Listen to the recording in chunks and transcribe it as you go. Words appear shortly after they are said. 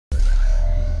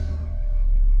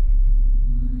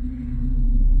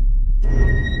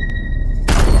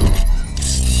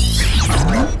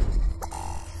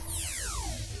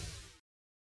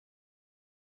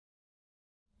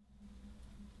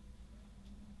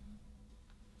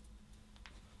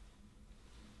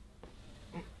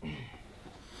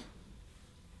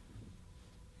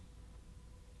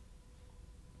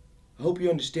I hope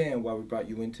you understand why we brought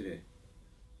you in today.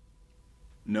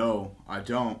 No, I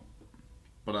don't.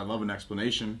 But I'd love an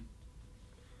explanation.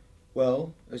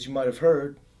 Well, as you might have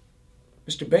heard,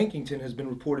 Mr. Bankington has been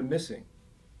reported missing.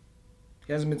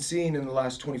 He hasn't been seen in the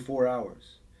last 24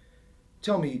 hours.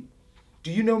 Tell me, do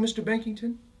you know Mr.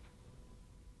 Bankington?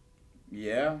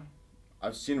 Yeah,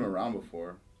 I've seen him around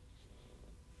before.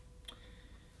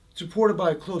 It's reported by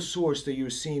a close source that you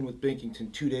were seen with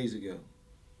Bankington 2 days ago,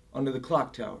 under the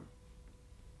clock tower.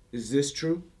 Is this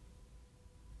true?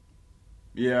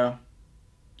 Yeah,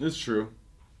 it's true.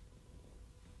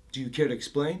 Do you care to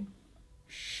explain?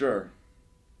 Sure.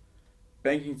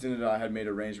 Bankington and I had made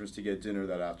arrangements to get dinner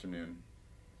that afternoon.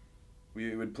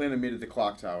 We would plan to meet at the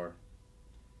clock tower.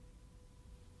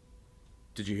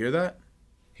 Did you hear that?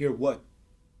 Hear what?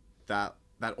 That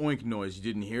oink noise. You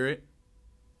didn't hear it?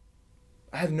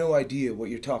 I have no idea what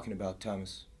you're talking about,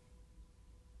 Thomas.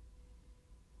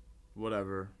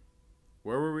 Whatever.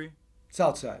 Where were we?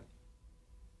 Southside.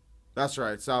 That's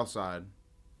right, Southside.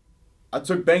 I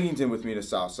took Bankington with me to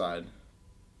Southside.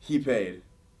 He paid.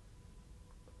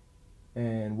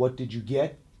 And what did you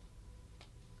get?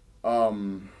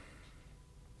 Tell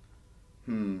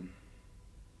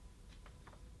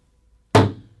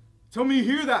me you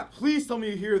hear that. Please tell me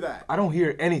you hear that. I don't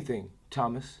hear anything,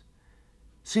 Thomas.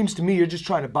 Seems to me you're just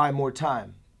trying to buy more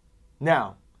time.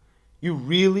 Now, you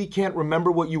really can't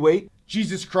remember what you ate?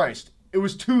 Jesus Christ. It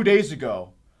was 2 days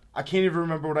ago. I can't even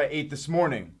remember what I ate this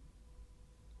morning.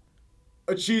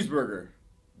 A cheeseburger.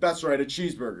 That's right, a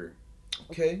cheeseburger.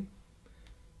 Okay.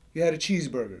 You had a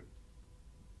cheeseburger.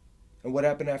 And what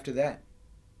happened after that?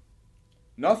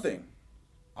 Nothing.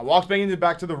 I walked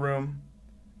back to the room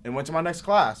and went to my next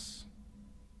class.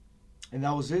 And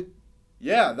that was it?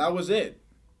 Yeah, that was it.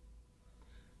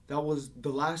 That was the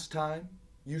last time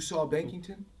you saw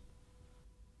Bankington?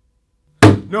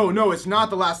 No, it's not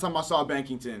the last time I saw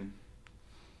Bankington.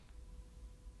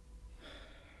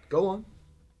 Go on.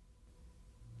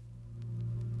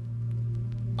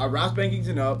 I wrapped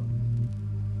Bankington up.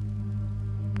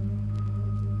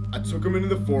 I took him into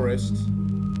the forest.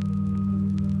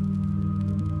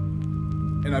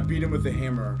 And I beat him with a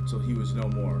hammer till he was no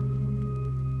more.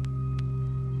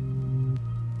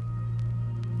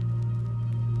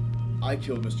 I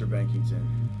killed Mr. Bankington.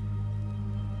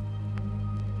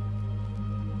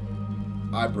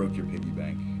 I broke your piggy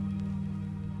bank.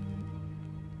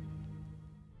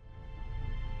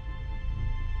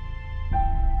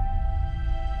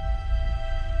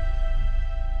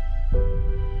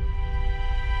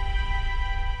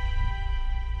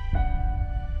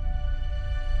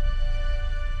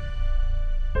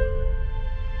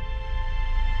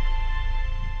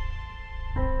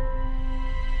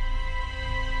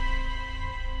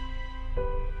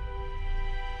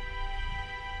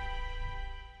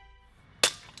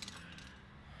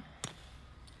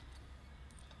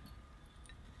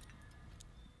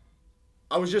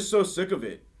 I was just so sick of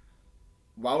it.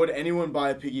 Why would anyone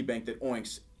buy a piggy bank that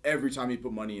oinks every time you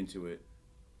put money into it?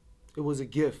 It was a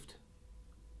gift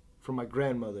from my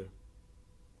grandmother.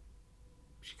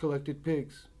 She collected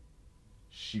pigs.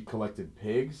 She collected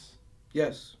pigs?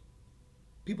 Yes.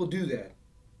 People do that.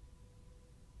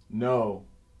 No,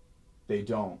 they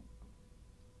don't.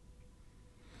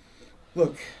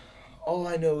 Look, all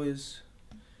I know is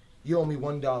you owe me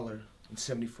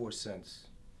 $1.74.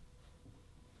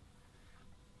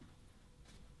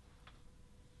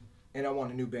 And I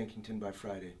want a new Bankington by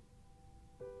Friday.